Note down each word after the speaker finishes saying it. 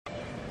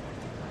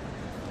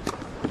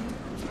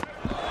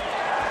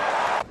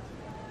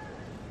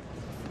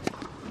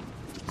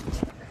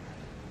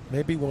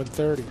maybe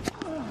 130.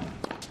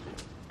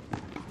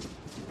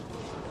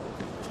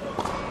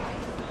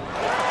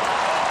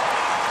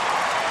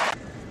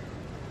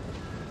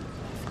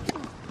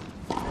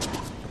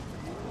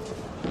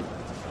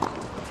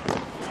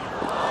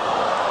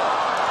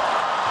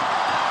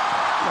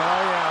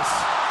 Oh, yes.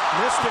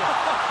 Missed it.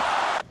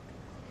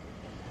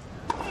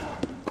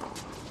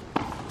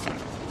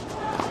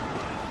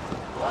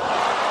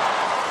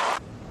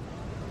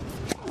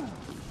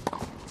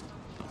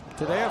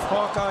 Do they have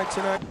Hawkeye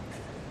tonight?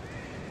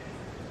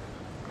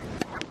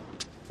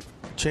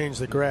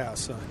 Changed the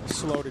grass,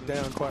 slowed it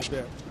down quite a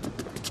bit.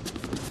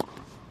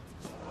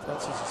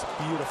 That's just a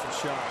beautiful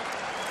shot.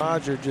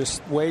 Roger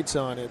just waits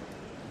on it.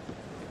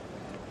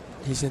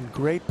 He's in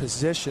great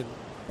position.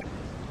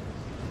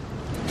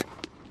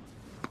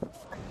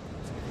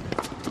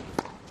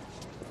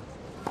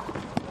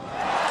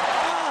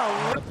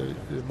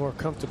 The more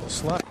comfortable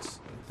slice. He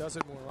does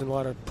it more.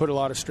 Put a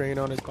lot of strain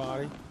on his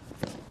body.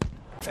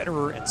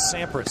 Federer and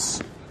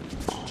Sampras.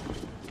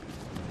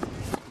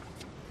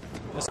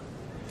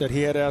 That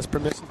he had asked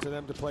permission for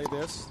them to play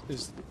this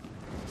is,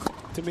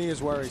 to me,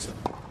 is worrisome.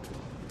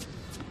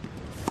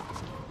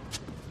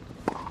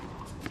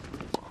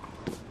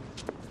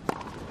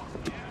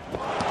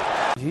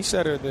 He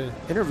said in the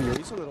interview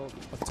he's a little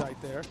uptight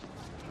there.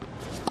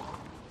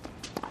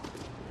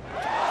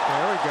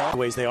 There we go.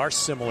 Ways they are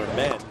similar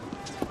men.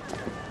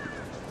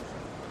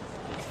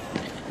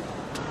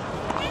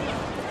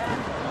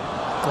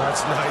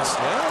 That's nice.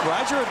 Yeah,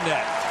 Roger and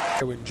net.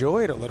 I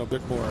enjoyed a little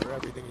bit more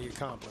everything he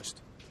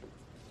accomplished.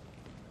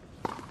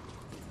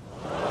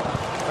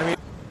 I mean,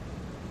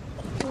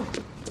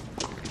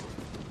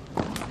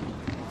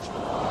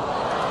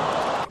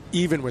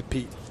 even with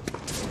Pete.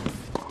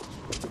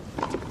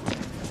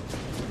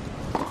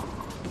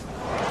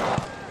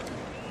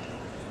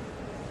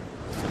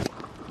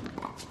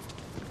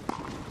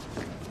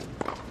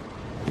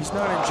 He's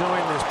not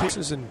enjoying this. Pete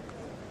isn't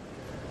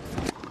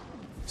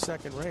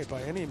second rate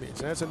by any means.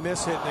 That's a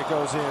miss hit that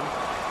goes in.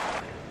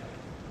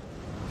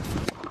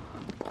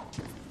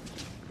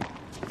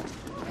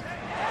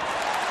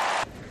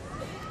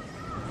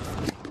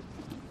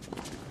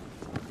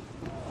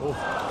 Oh.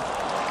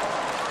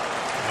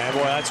 And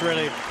boy, that's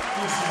really,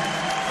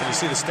 when you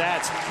see the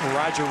stats,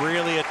 Roger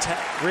really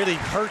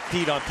hurt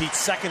Pete on Pete's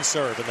second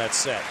serve in that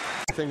set.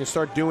 Thing to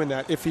start doing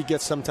that if he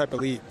gets some type of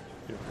lead.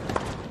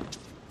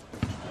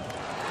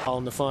 All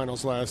in the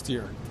finals last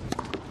year.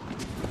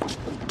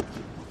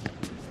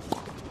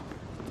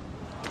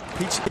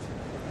 Pete's there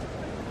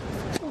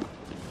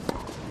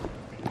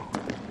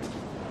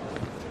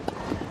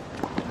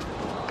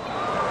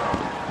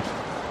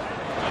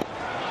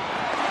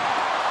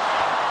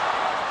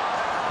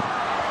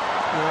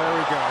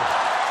we go.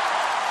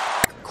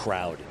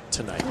 Crowd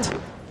tonight.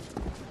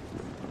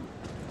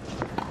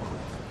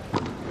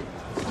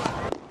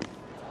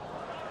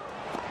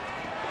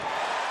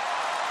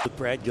 With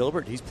Brad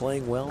Gilbert, he's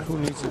playing well. Who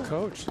needs a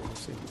coach?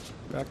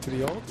 Back to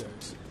the old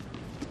days.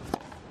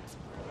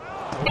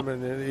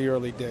 In the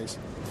early days.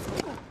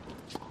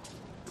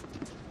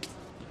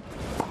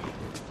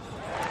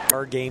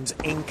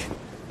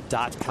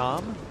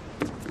 OurGamesInc.com.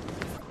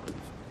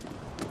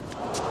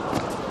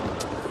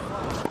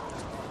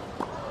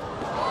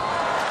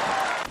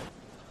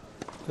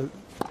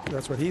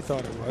 That's what he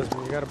thought it was,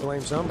 but you got to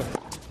blame somebody.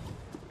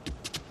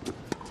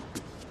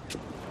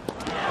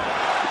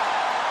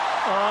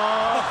 Oh.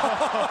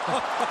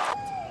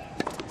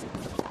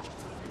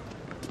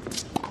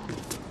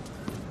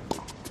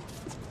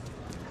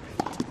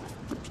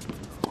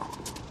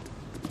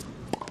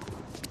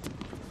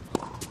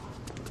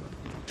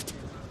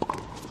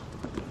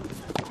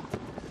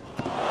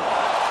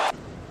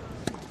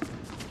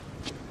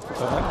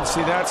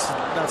 See, that's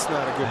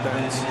not a good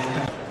bounce.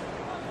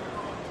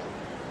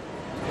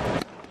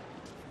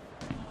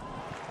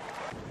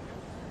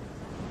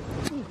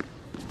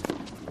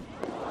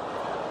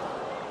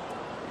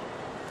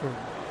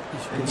 You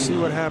can see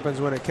what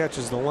happens when it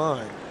catches the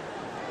line.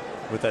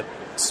 With that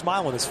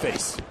smile on his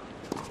face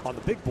on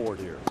the big board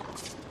here.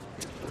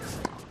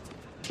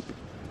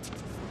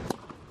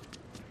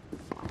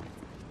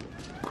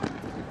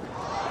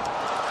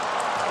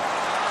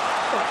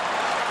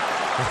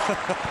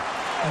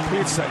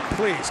 Pete said,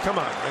 please, come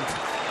on.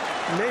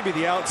 And maybe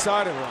the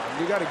outside of the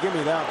line. You got to give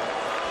me that one.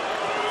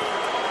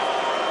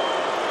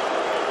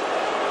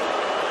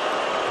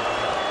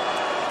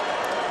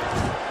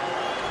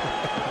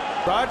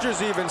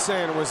 Rogers even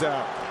saying it was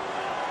out.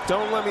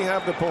 Don't let me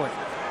have the point.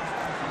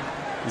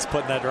 He's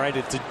putting that right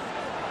into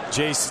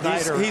Jay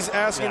Snyder. He's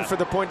asking for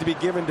the point to be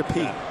given to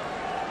Pete.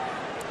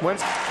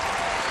 When's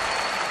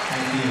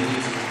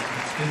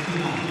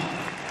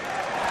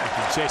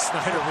Jay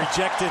Snyder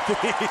rejected the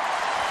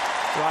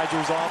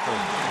Rogers offer.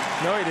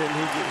 No, he didn't.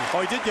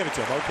 He did give it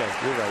to him. Okay,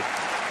 you're right.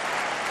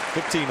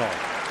 15 all.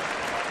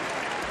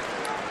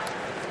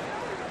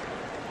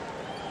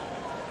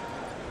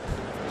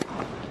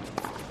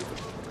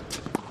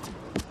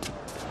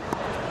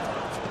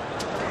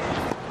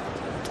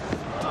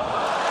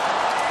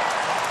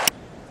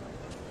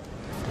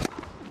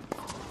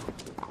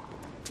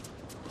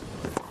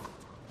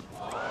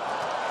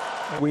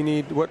 We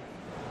need what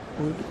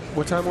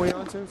time are we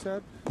on to,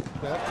 Ted?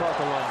 That clock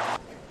alarm.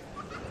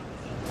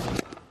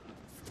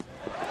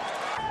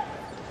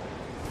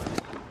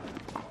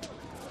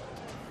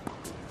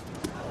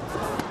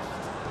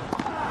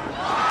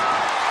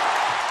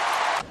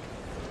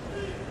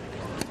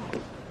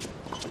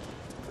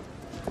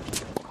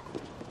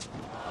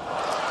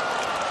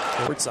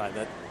 Forward side,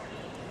 that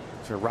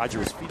so Roger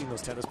was feeding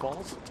those tennis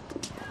balls.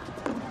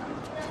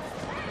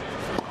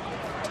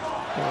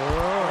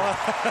 Oh.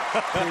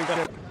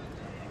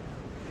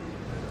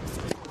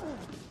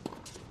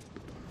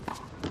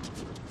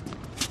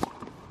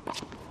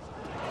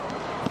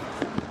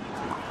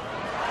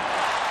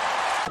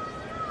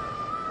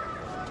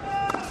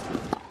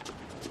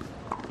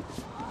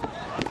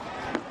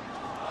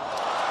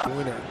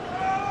 Winner.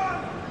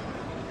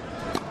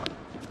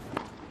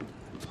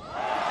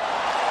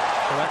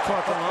 Well, that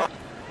caught them up.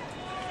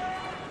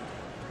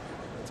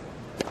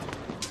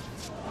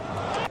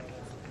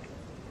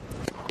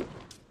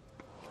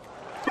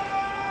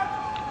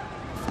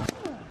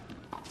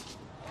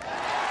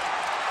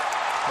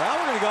 Now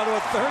we're going to go to a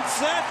third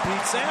set.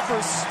 Pete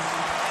Sampras.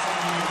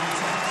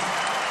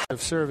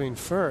 Of serving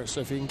first.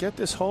 So if he can get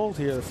this hold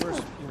here the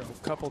first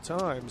couple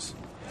times.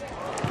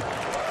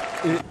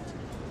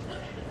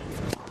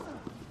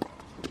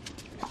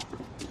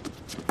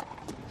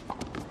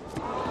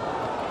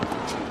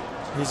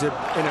 He's in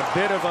a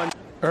bit of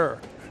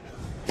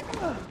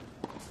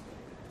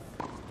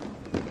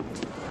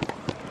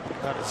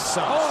That is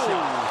some shot.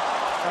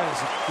 That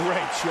is a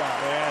great shot.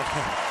 Yeah.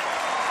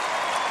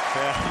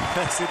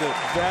 See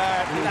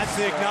that's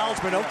the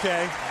acknowledgement.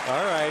 Okay.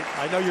 All right.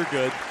 I know you're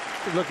good.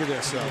 Look at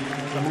this.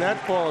 The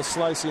net ball is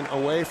slicing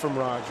away from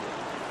Roger.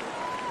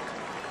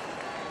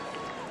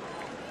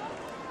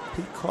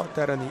 He caught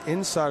that on the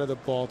inside of the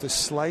ball to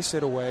slice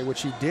it away,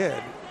 which he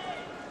did.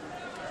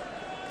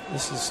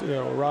 This is,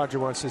 Roger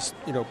wants this,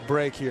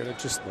 break here to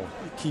just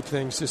keep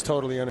things just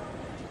totally under.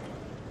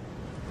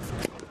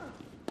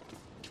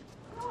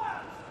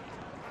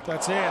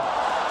 That's it.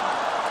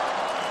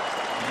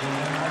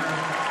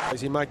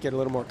 He might get a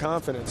little more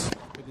confidence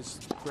with his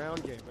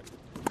ground game. But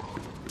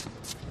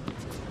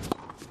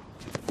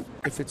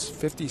if it's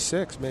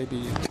 56,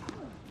 maybe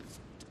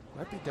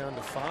might be down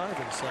to 5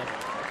 and 7.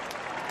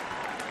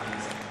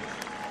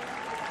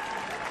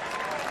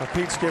 Now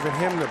Pete's giving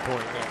him the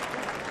point now.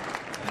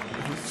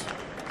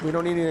 We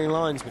don't need any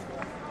linesmen.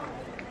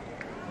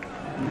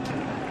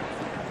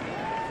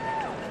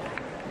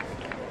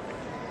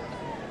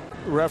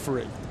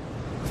 Referee.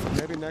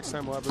 Maybe next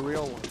time we'll have a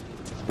real one.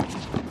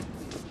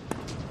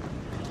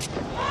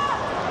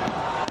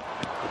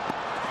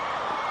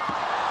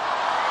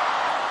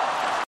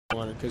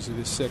 Because of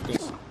this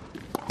sickness.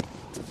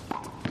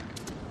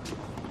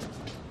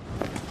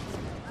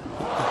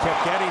 He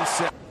kept getting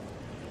sick.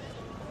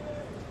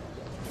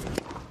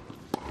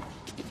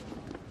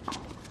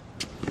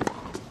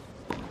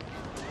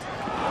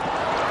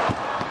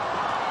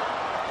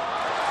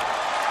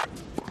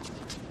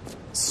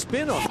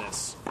 Spin on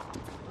this.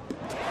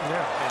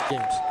 Yeah,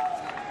 games.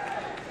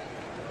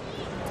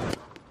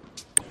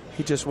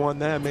 He just won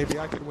that. Maybe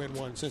I could win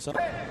one since I'm.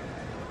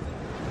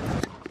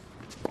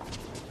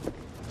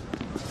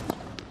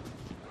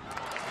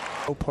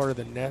 No part of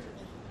the net.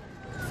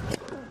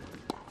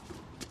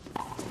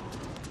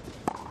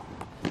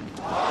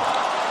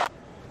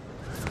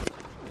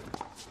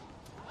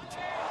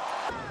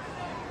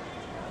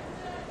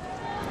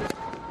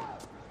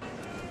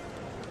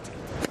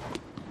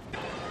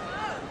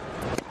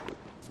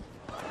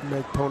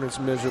 Make opponents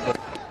miserable.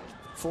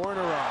 4 in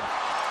a row.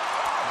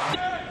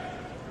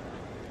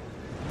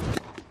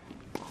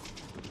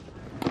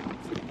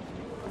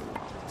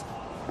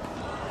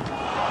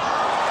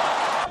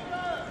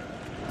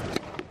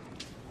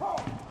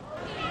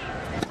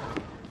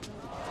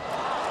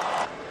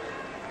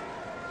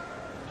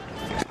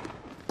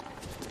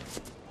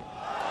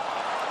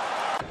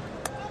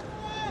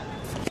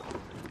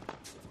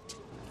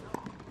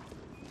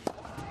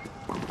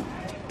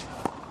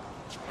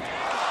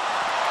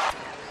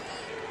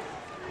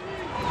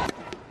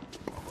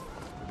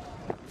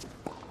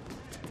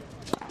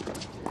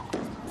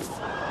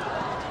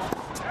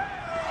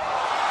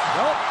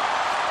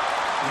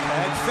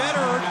 And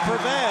Federer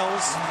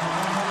prevails.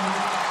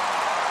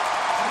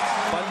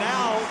 But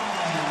now,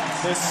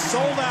 this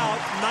sold-out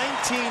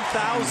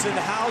 19,000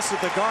 house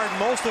at the Garden,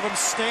 most of them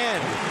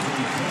stand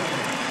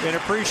in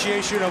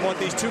appreciation of what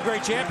these two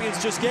great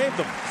champions just gave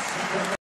them.